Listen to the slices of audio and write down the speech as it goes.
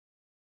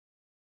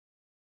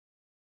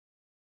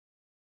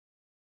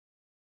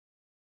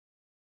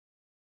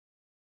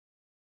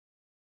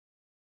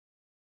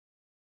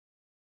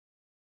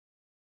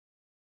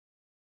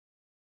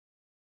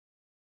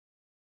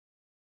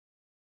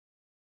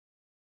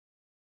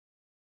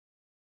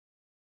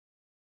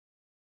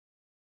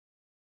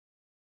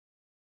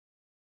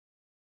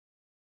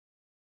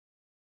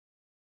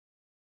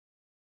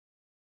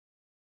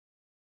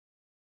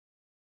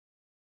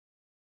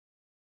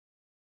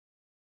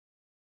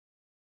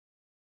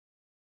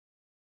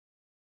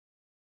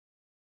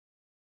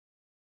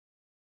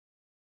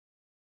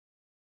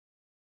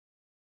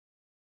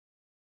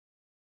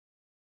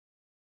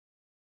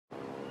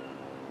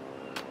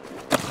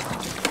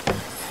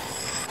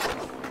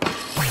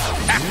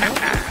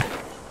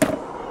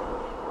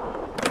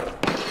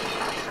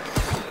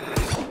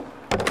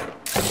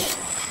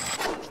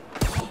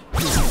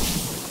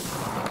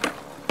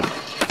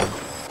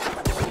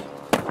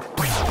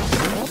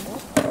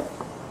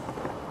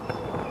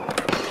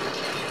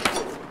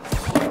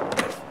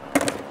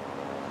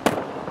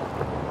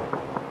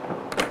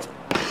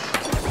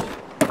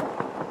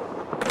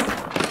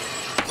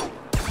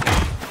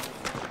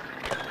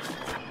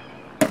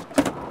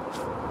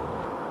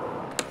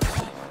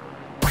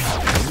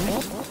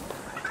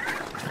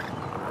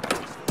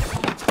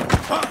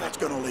Oh, that's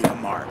gonna leave a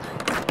mark.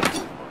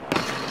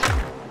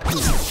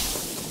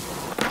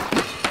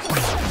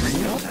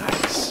 Real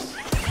nice.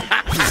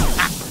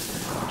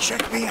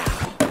 Check me out.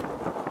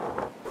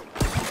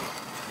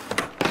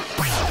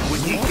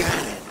 When you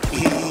got it,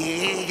 you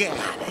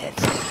got it.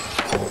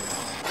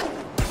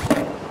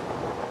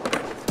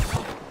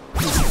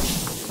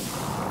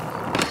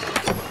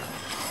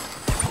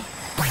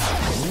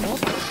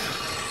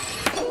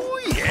 Oh,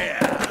 yeah.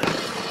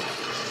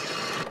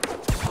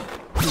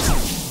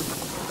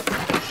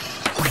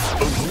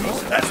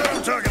 That's what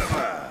I'm talking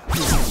about.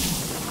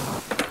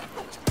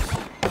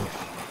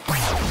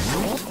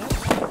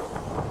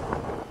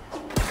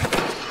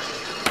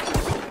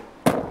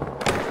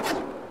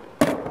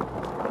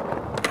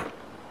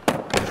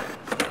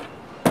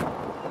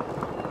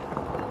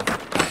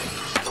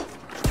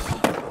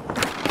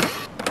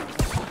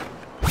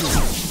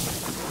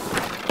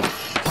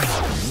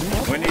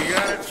 When you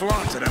got it,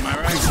 flaunt it, am I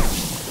right?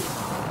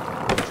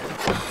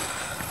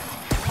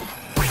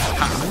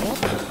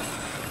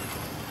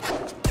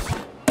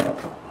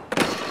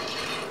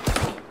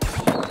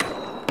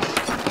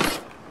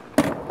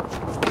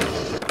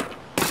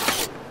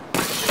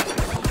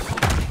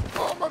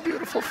 Oh, my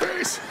beautiful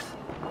face.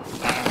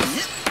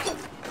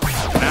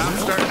 Now I'm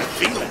starting to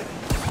feel it.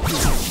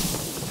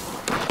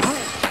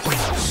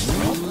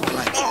 Smooth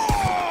like... Oh,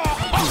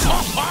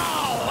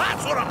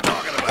 that's what I'm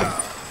talking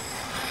about.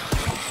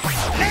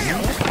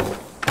 Nailed it.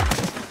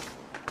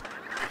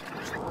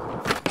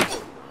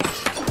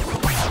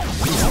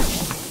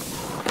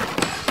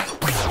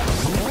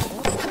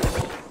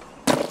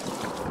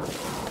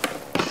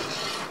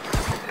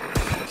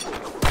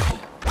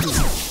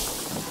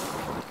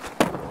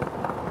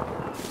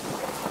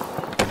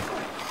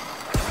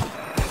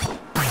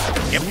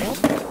 Yep.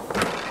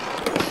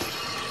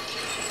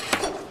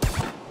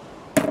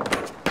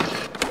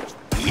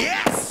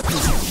 Yes!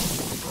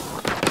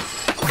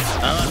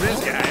 How about this,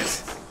 guys?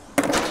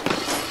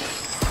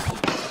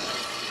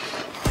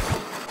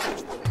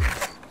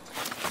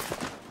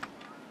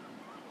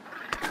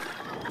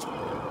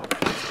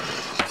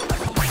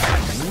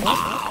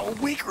 Oh,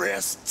 weak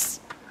wrists.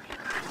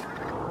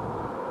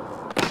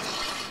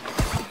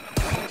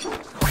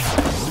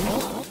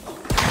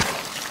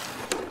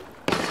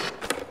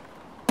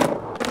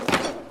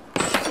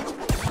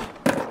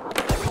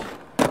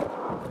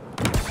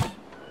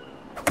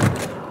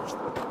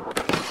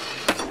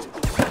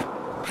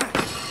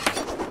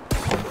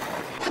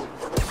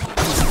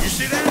 You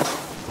see that?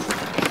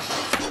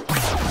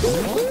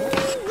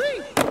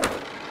 Ooh-wee.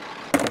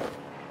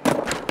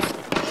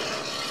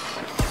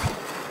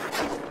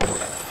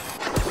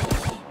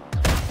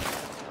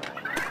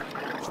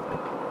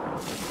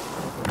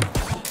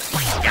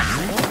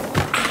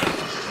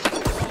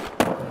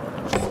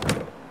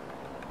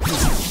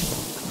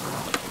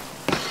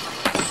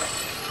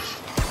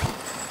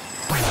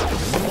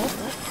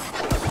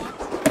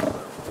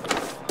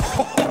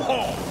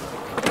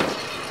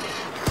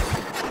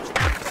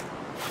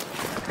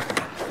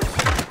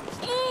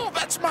 Oh,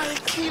 that's my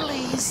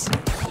Achilles.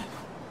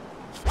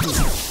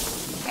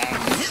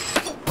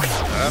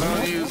 I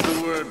don't use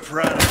the word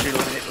prodigy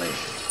lately.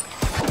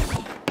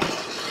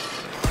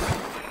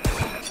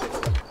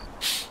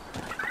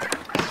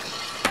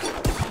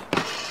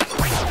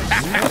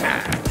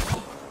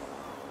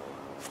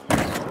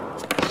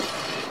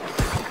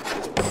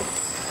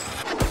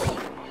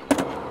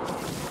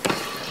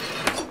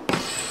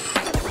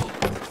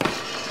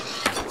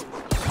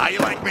 How you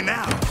like me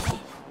now?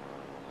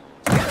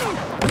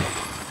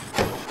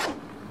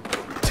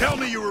 Tell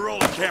me you were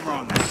rolling camera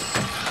on that.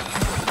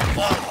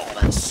 Oh,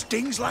 that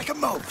stings like a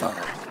mofo.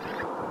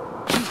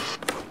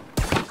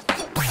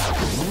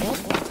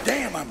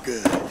 Damn, I'm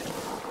good.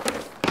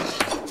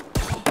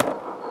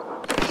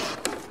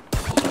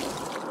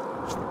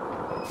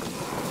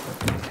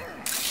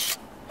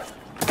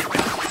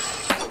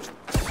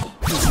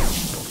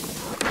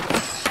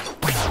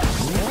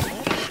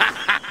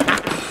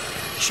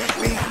 Check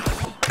me out.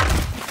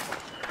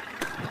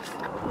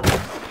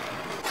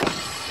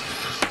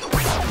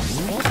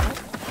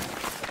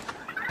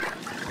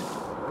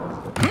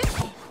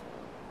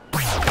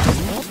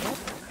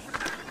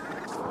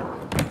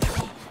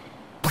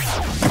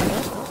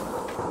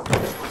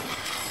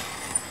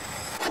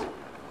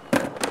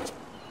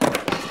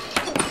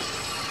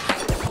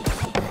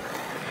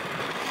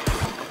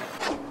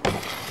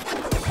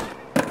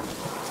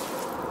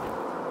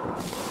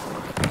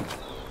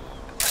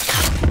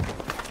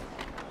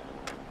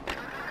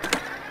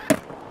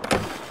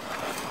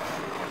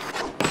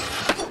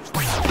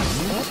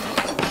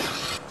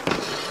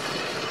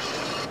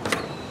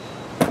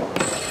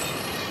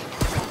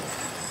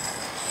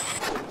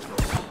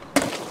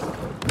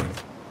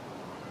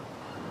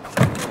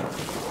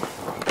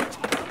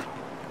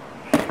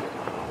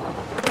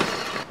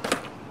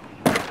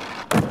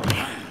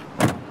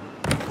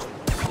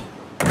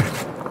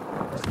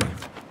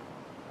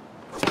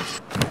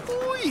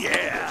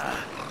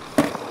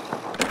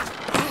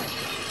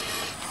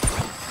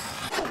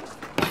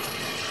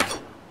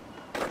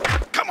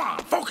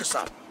 Focus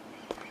up.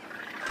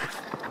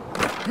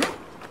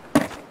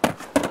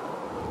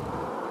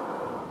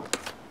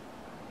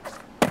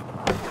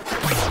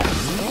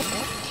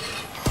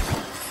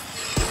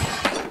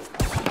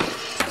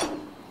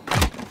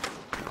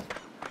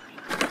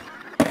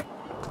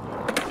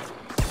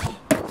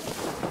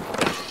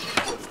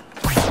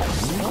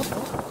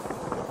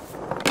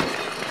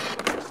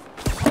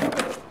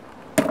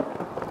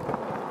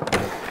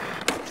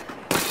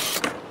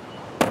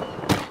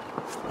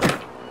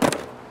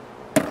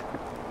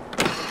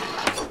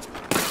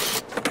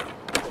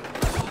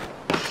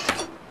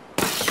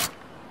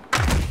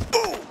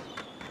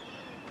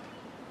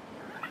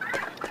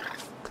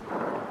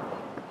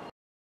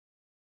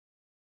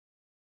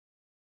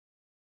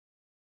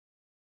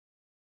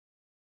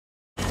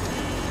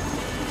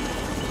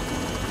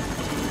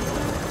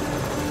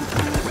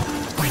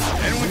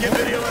 Anyone get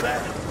video of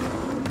that?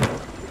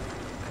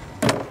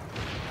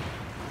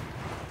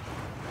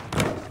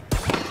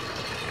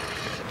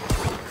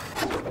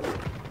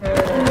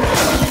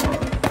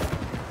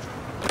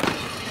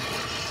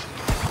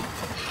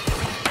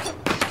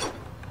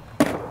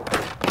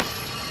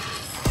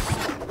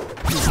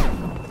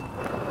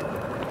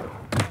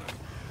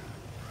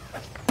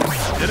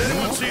 Did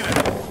anyone see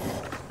that?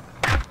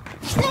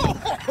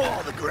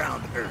 Oh, the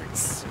ground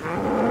hurts.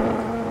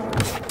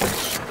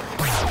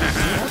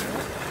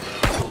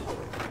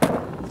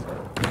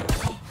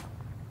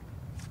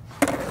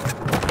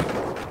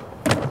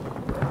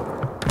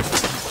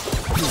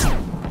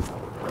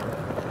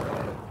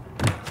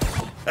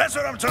 That's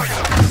what I'm talking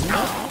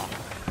about.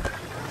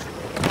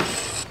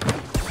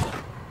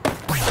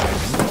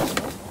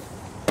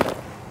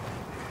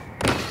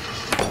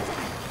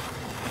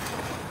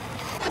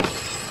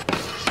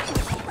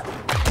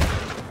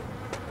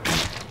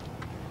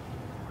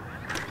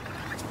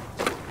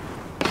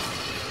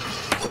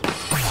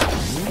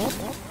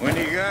 When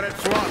you got it,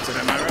 flaunt it,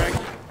 am I right?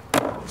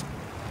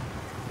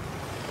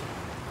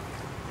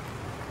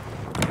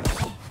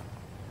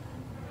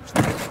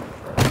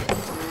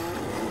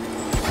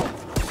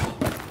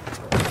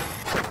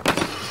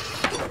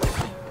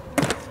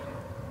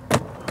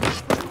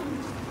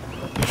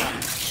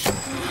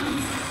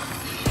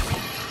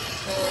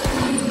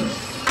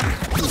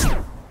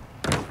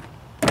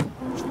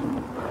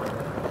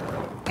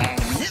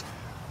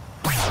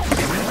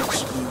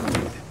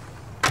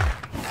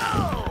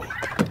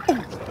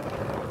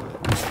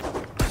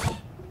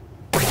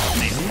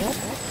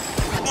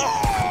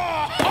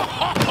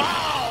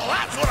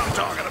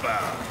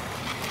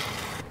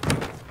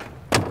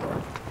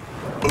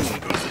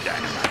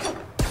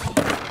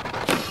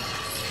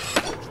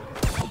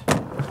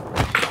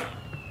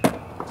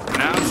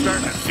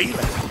 Starting to feel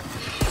it.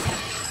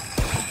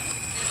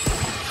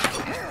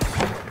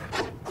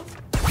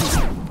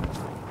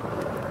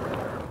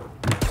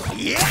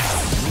 Yes!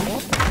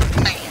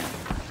 Man!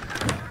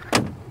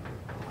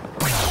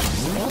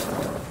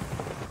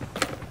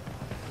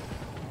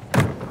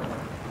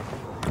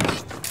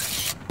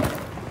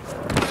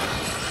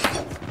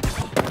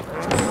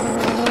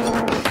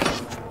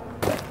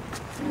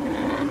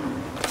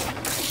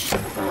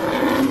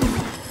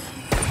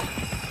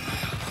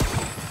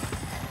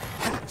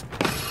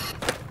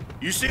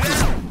 You see that?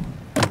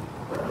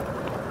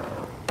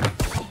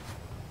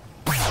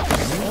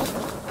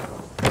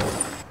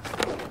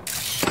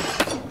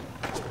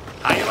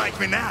 How you like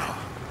me now?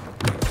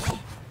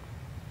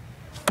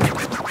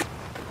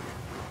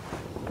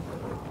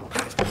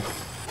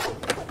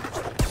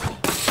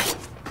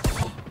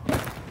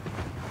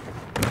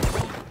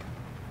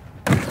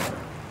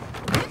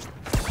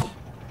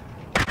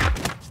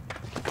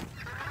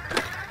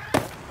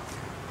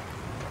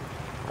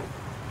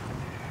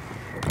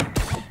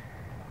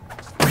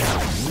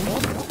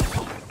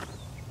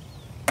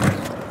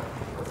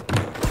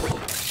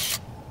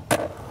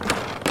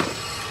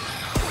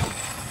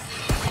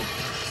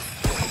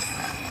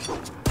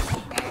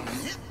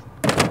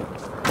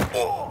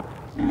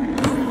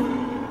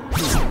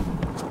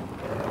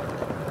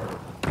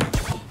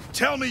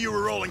 Tell me you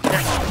were rolling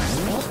camera.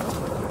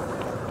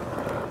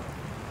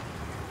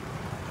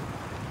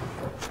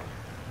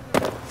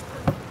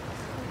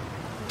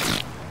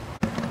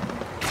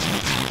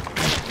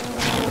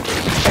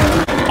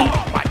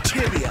 Oh, my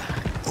tibia.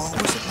 Or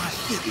was it my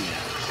fibia?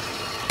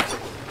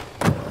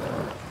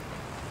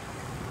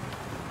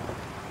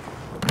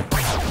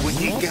 When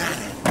you got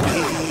it,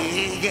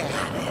 you got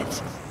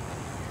it.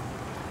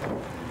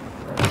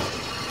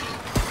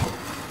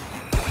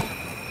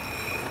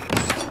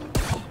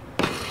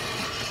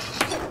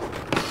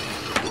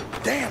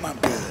 Damn, I'm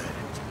good.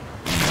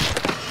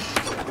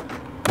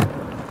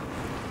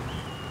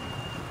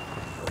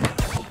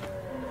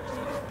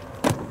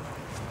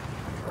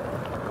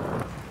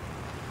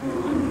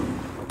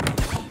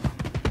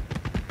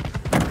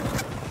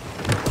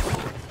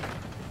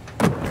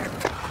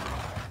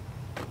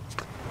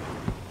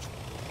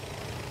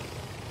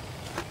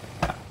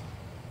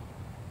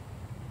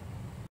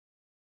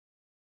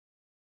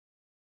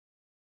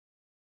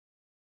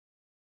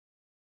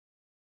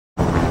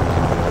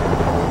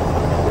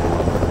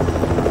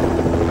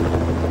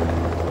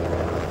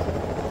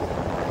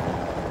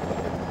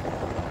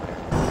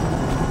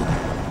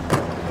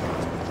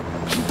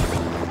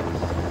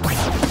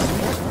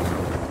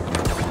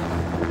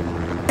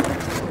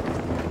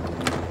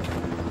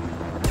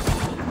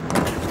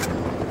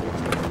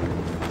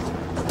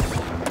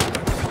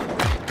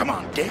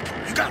 Dick.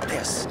 You got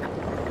this.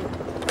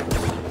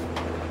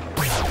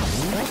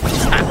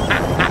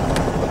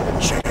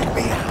 Check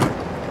me out.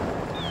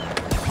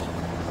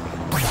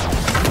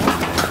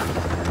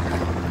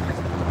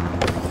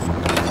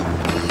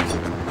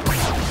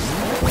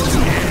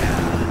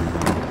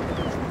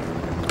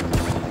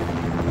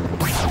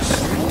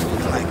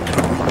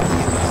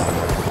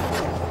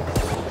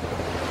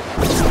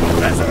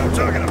 That's what I'm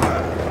talking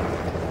about.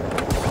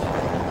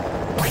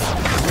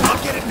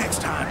 I'll get it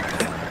next time.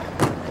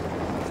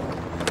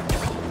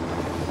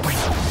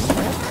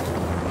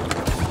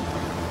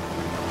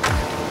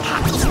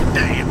 Hot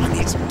damn, I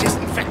need some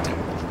disinfectant.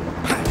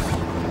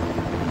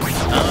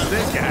 How about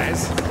this,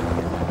 guys?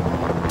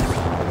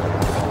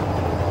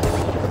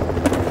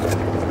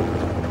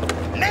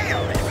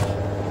 Nailed it!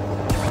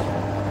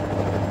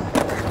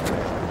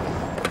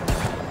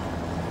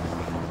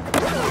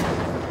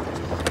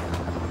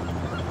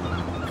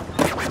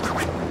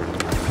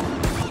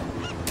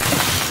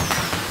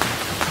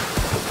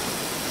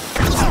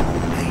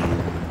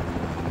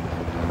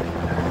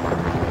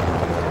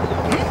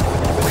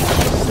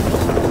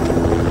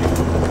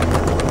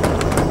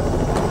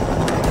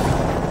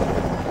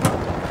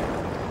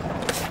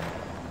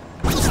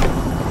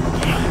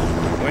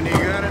 When you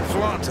got it,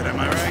 flaunt it, am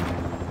I right?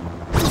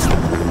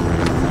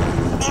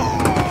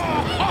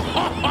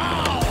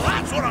 Oh,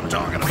 that's what I'm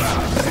talking about.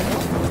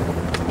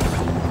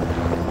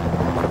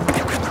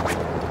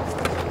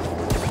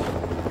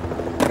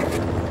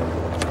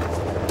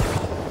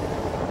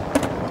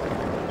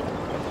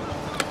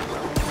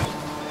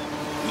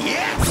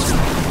 Yes!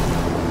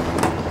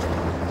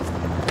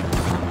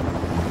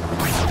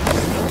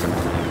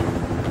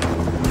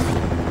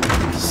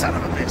 Son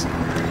of a bitch.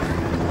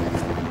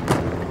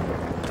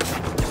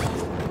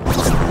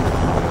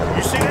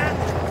 You see that?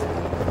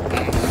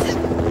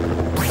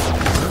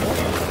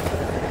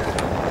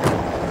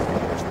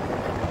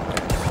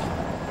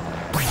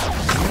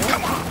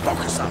 Come on,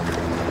 focus up.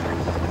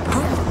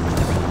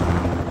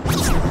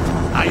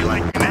 How you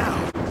like me now?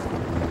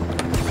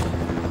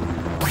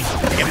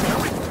 Give it to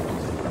me.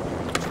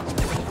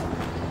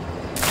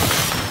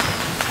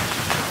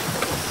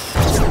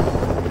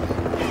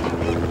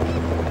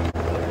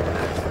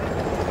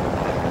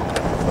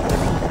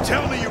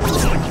 Tell me you were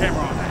rolling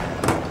camera on that.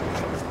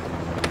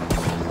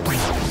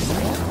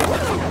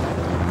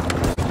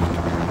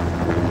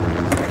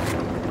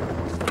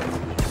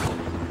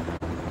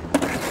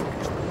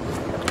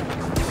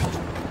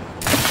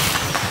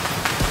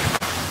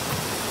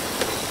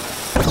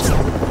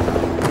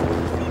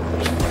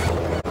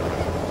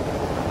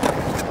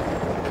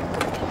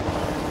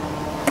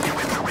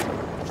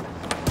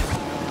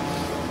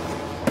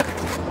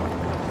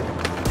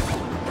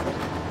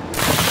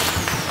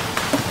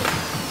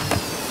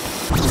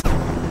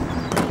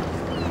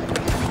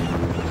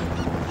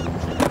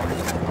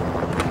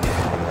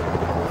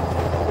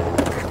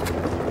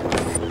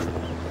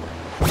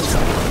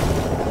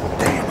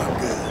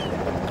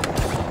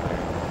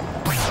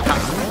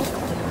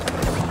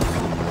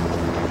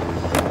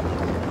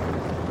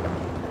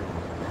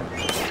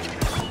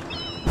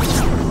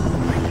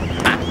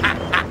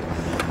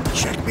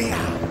 Check me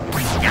out.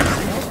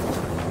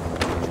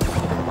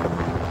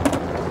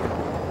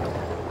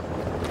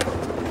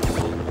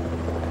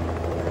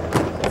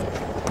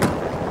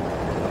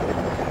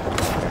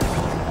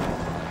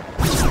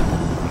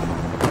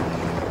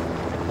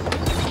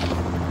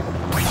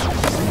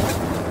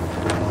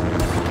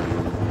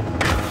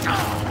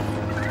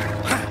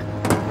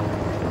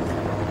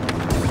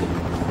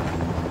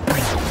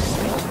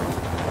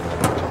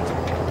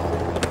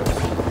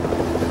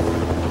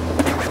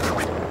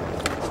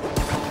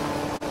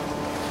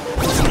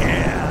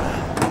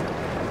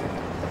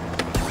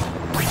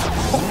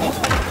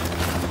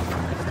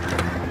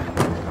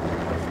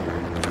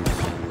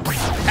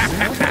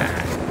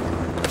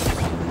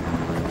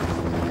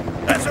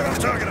 That's what I'm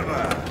talking about.